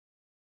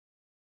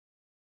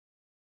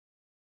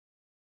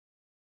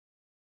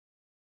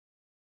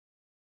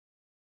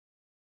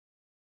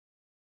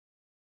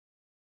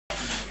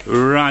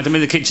Right, I'm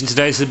in the kitchen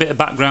today, so there's a bit of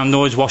background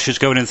noise, washers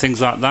going and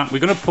things like that. We're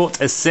going to put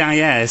a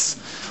CISS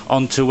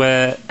onto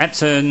a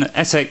Epson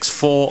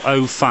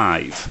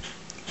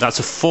SX405. That's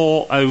a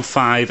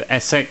 405,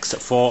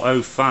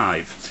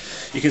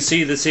 SX405. You can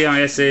see the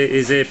CISS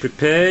is here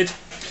prepared.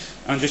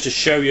 And just to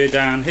show you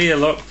down here,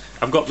 look,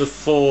 I've got the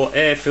 4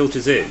 air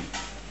filters in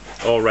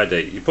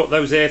already. You put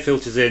those air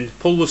filters in,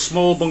 pull the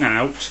small bung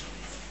out,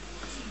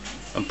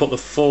 and put the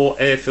 4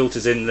 air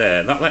filters in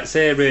there. That lets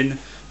air in,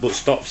 but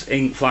stops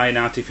ink flying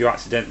out if you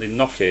accidentally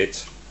knock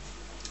it.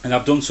 And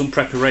I've done some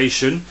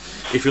preparation.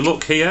 If you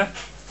look here,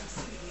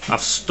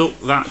 I've stuck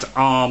that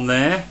arm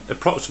there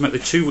approximately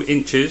 2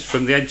 inches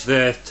from the edge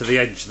there to the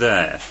edge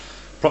there,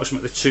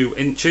 approximately 2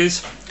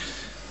 inches.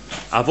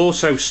 I've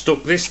also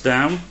stuck this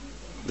down,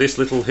 this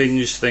little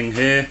hinge thing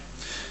here.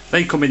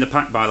 They come in the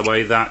pack, by the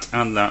way, that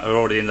and that are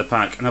already in the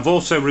pack. And I've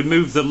also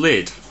removed the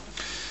lid.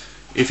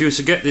 If you were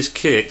to get this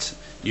kit,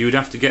 you would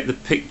have to get the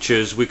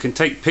pictures. We can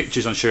take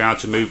pictures and show you how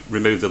to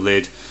remove the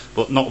lid,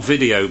 but not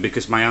video,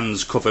 because my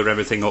hands cover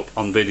everything up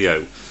on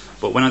video.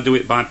 But when I do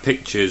it by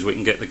pictures, we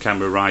can get the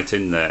camera right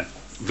in there.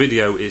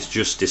 Video is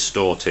just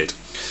distorted.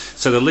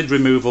 So the lid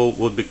removal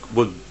would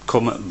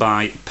come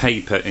by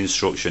paper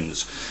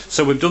instructions.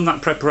 So we've done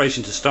that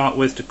preparation to start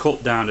with to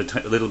cut down a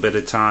little bit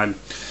of time.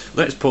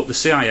 Let's put the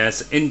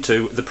CISS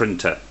into the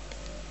printer.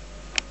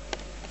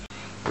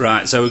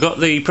 Right, so we've got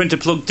the printer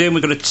plugged in, we're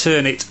going to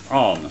turn it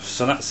on.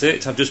 So that's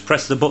it, I've just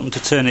pressed the button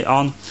to turn it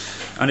on,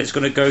 and it's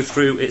going to go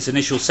through its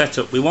initial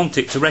setup. We want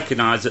it to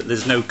recognise that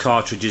there's no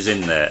cartridges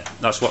in there.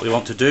 That's what we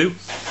want to do.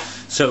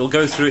 So it'll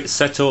go through its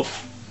setup,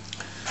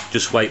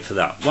 just wait for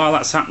that. While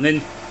that's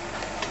happening,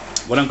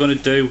 what I'm going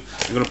to do,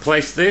 I'm going to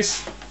place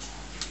this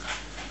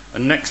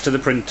and next to the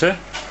printer.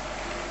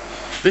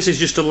 This is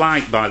just a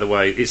light, by the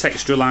way, it's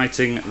extra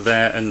lighting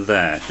there and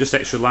there, just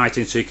extra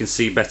lighting so you can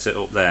see better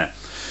up there.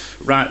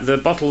 Right, the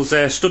bottles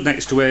there stood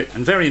next to it,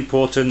 and very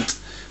important,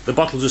 the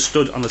bottles are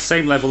stood on the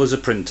same level as a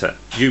printer.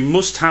 You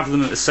must have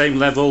them at the same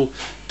level,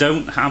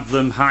 don't have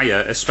them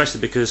higher,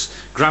 especially because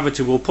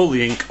gravity will pull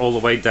the ink all the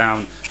way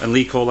down and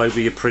leak all over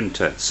your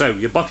printer. So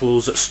your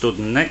bottles are stood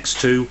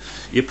next to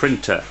your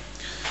printer.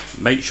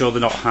 Make sure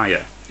they're not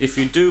higher. If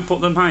you do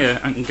put them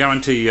higher, I can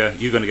guarantee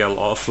you're going to get a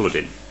lot of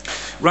flooding.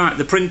 Right,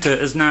 the printer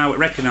has now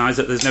recognised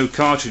that there's no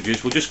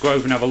cartridges. We'll just go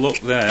over and have a look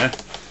there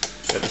at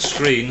the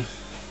screen.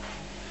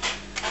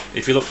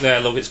 If you look there,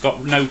 look, it's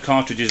got no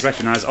cartridges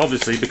recognised,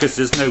 obviously because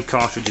there's no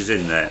cartridges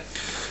in there.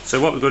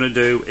 So what we're going to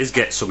do is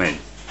get some in.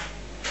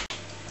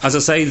 As I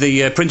say,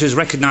 the printer's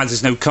recognised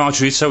there's no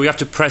cartridges, so we have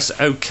to press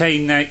OK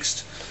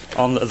next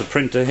on the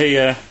printer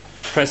here.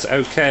 Press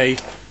OK,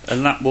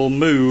 and that will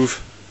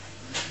move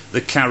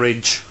the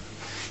carriage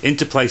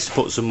into place to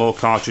put some more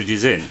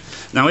cartridges in.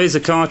 Now here's a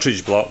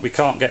cartridge block. We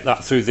can't get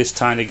that through this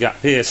tiny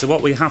gap here, so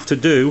what we have to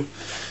do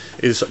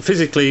is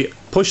physically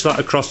push that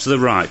across to the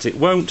right. It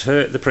won't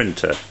hurt the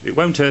printer, it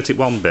won't hurt it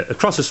one bit,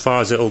 across as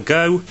far as it'll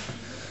go,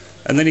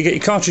 and then you get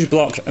your cartridge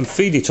block and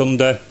feed it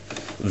under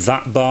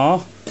that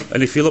bar,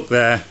 and if you look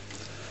there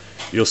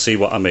you'll see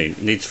what I mean.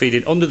 You need to feed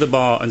it under the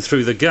bar and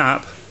through the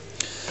gap,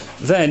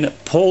 then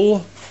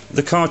pull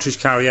the cartridge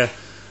carrier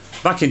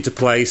back into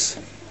place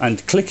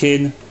and click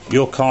in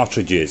your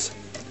cartridges.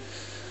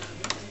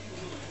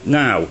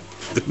 Now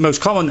the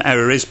most common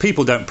error is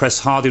people don't press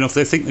hard enough.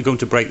 They think they're going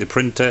to break the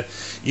printer.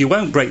 You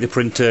won't break the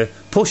printer.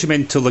 Push them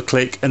in till they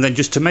click, and then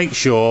just to make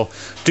sure,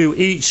 do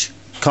each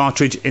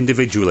cartridge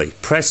individually.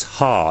 Press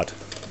hard.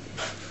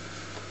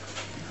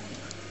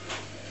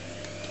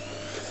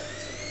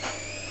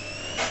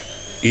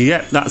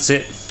 Yep, that's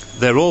it.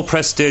 They're all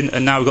pressed in,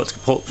 and now we've got to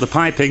put the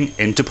piping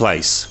into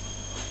place.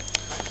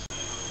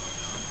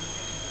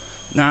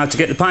 Now to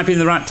get the piping in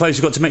the right place,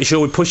 we've got to make sure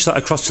we push that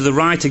across to the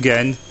right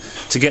again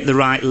to get the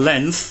right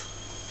length.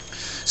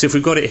 So if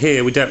we've got it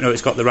here, we don't know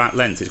it's got the right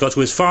length. It's got to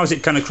go as far as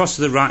it can across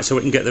to the right so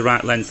we can get the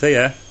right length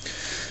here.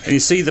 And you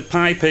see the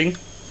piping,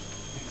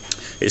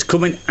 it's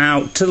coming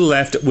out to the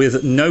left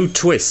with no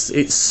twists.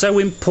 It's so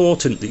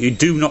important that you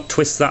do not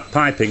twist that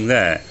piping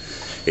there.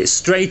 It's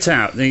straight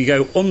out, then you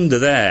go under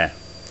there,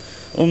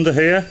 under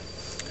here,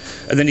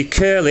 and then you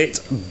curl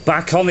it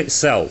back on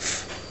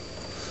itself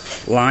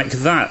like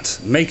that,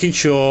 making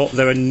sure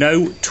there are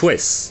no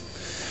twists.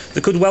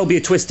 There could well be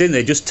a twist in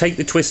there, just take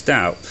the twist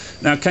out.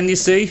 Now can you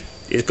see?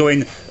 It's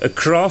going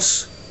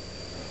across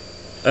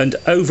and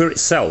over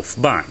itself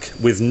back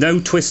with no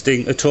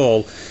twisting at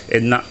all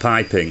in that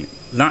piping.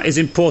 That is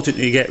important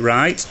that you get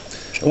right.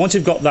 And once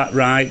you've got that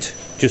right,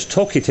 just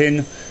tuck it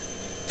in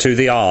to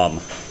the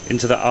arm,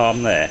 into the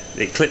arm there.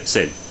 It clips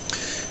in.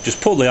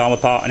 Just pull the arm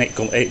apart and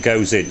it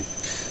goes in.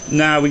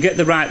 Now we get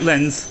the right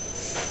length.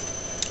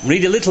 We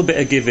need a little bit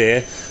of give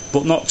here,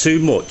 but not too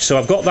much. So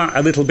I've got that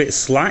a little bit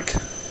slack.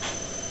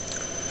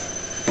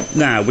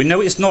 Now we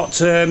know it's not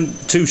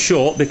too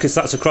short because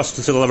that's across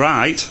to the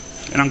right,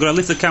 and I'm going to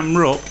lift the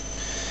camera up.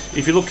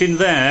 If you look in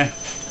there,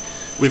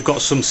 we've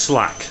got some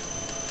slack.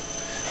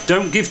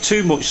 Don't give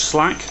too much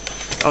slack,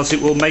 else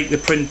it will make the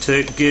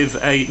printer give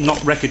a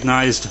not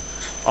recognised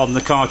on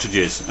the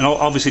cartridges. And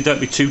obviously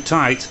don't be too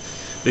tight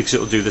because it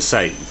will do the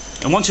same.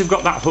 And once you've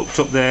got that hooked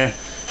up there,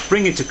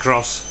 bring it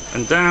across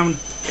and down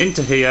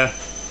into here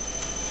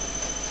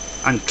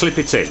and clip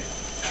it in.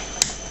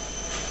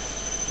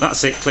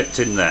 That's it, clipped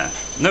in there.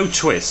 No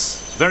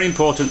twists. It's very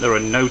important there are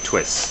no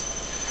twists.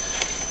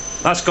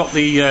 That's got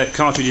the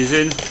cartridges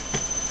in.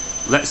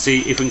 Let's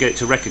see if we can get it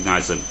to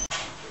recognise them.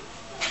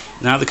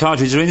 Now the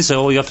cartridges are in,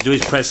 so all you have to do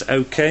is press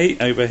OK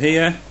over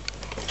here.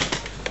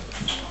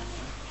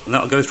 And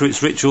that'll go through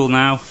its ritual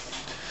now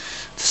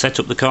to set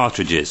up the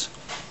cartridges.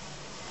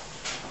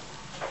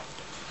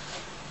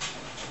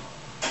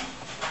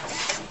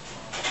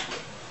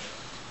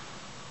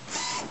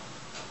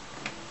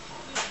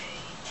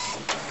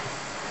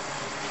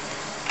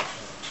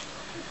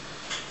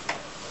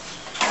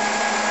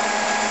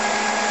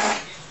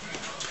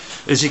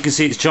 As you can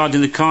see, it's charging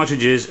the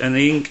cartridges and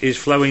the ink is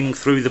flowing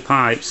through the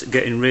pipes,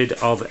 getting rid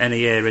of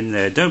any air in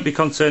there. Don't be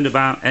concerned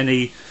about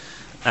any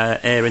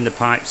air in the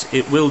pipes,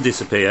 it will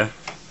disappear.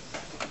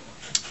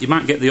 You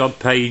might get the odd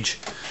page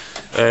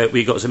where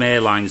you've got some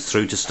air lines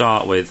through to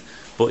start with,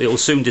 but it will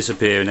soon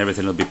disappear and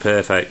everything will be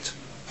perfect.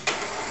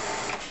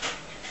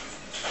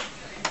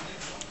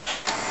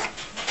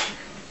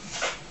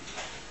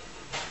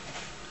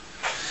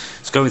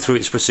 It's going through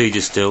its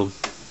procedure still.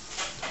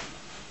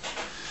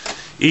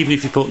 Even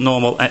if you put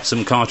normal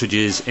Epson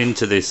cartridges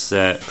into this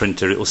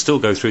printer, it will still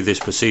go through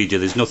this procedure.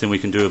 There's nothing we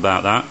can do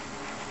about that.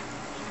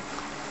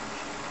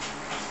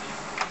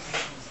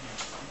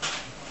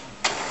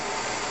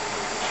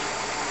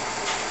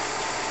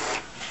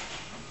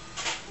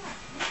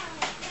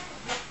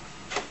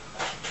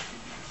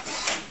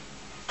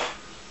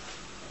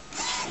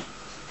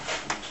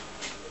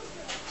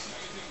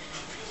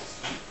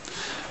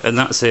 And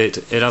that's it.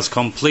 It has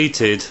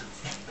completed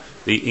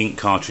the ink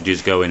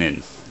cartridges going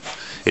in.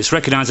 It's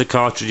recognised the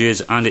cartridges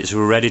and it's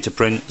ready to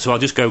print, so I'll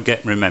just go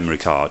get my memory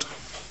card.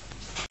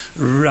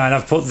 Right,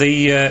 I've put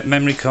the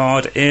memory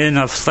card in,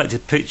 I've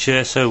selected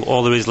picture, so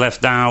all there is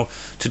left now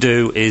to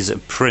do is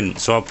print.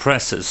 So I'll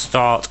press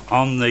start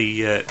on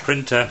the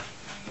printer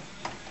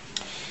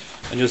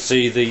and you'll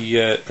see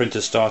the printer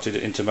started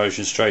into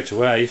motion straight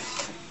away.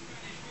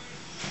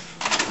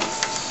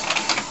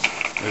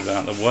 Move that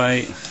out of the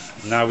way.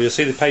 Now we'll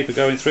see the paper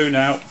going through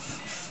now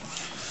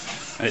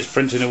and it's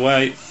printing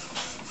away.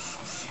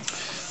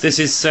 This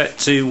is set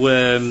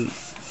to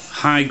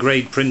high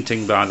grade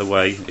printing, by the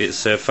way.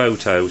 It's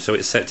photo, so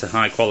it's set to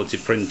high quality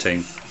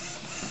printing.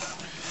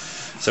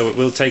 So it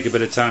will take a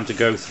bit of time to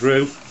go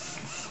through.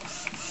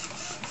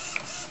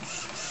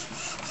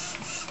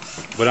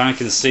 But I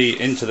can see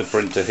into the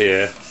printer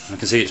here. I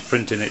can see it's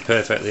printing it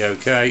perfectly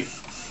okay.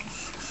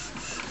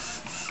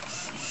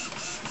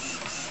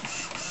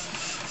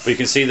 But you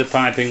can see the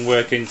piping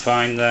working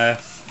fine there.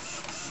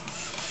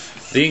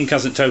 The ink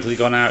hasn't totally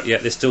gone out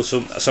yet. There's still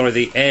some, sorry,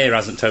 the air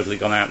hasn't totally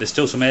gone out. There's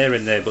still some air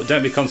in there, but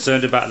don't be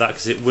concerned about that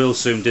because it will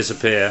soon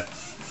disappear.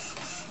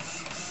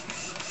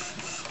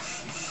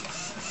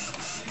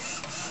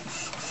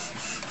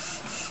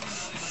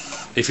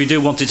 If you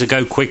do want it to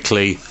go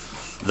quickly,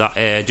 that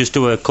air, just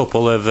do a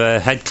couple of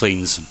head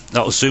cleans.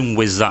 That'll soon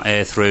whiz that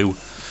air through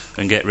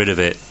and get rid of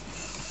it.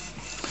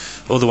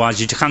 Otherwise,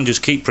 you can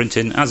just keep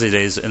printing as it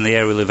is, and the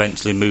air will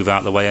eventually move out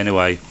of the way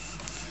anyway.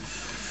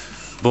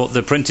 But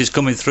the print is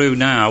coming through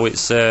now.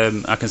 It's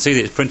I can see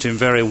that it's printing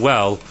very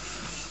well.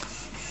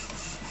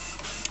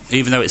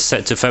 Even though it's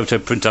set to photo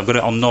print, I've got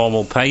it on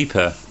normal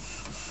paper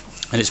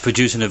and it's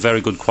producing a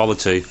very good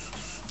quality.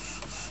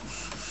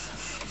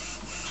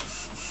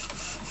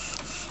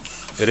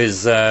 It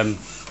is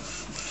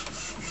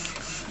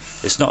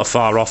it's not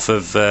far off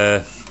of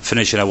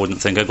finishing, I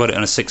wouldn't think. I've got it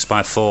on a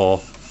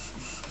 6x4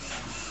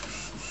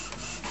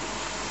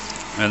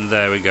 and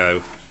there we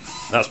go.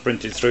 That's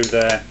printed through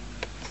there.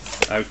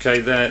 Okay,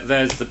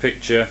 there's the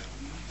picture.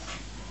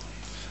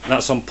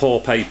 That's on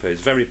poor paper.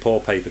 It's very poor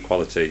paper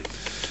quality.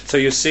 So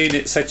you've seen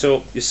it set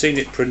up, you've seen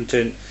it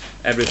printing,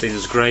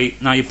 everything's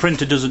great. Now your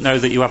printer doesn't know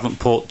that you haven't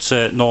put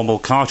normal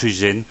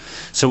cartridges in,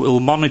 so it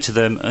will monitor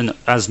them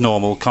as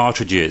normal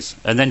cartridges.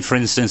 And then, for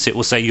instance, it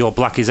will say your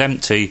black is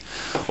empty.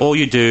 All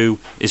you do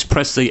is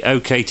press the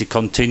OK to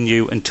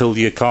continue until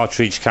your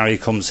cartridge carrier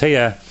comes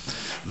here.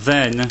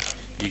 Then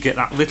you get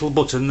that little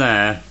button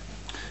there,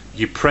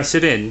 you press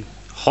it in,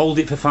 hold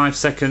it for 5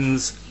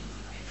 seconds,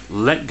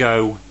 let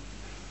go,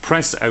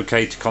 press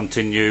OK to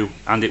continue,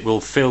 and it will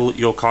fill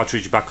your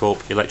cartridge back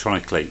up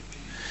electronically.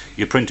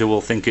 Your printer will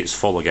think it's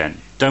full again.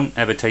 Don't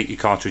ever take your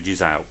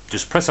cartridges out.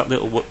 Just press that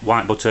little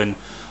white button,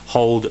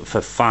 hold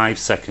for 5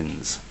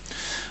 seconds.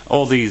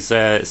 All these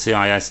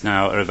CISS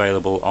now are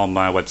available on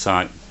my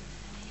website.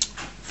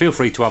 Feel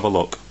free to have a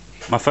look.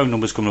 My phone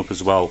number's coming up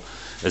as well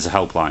as a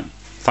helpline.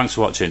 Thanks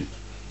for watching.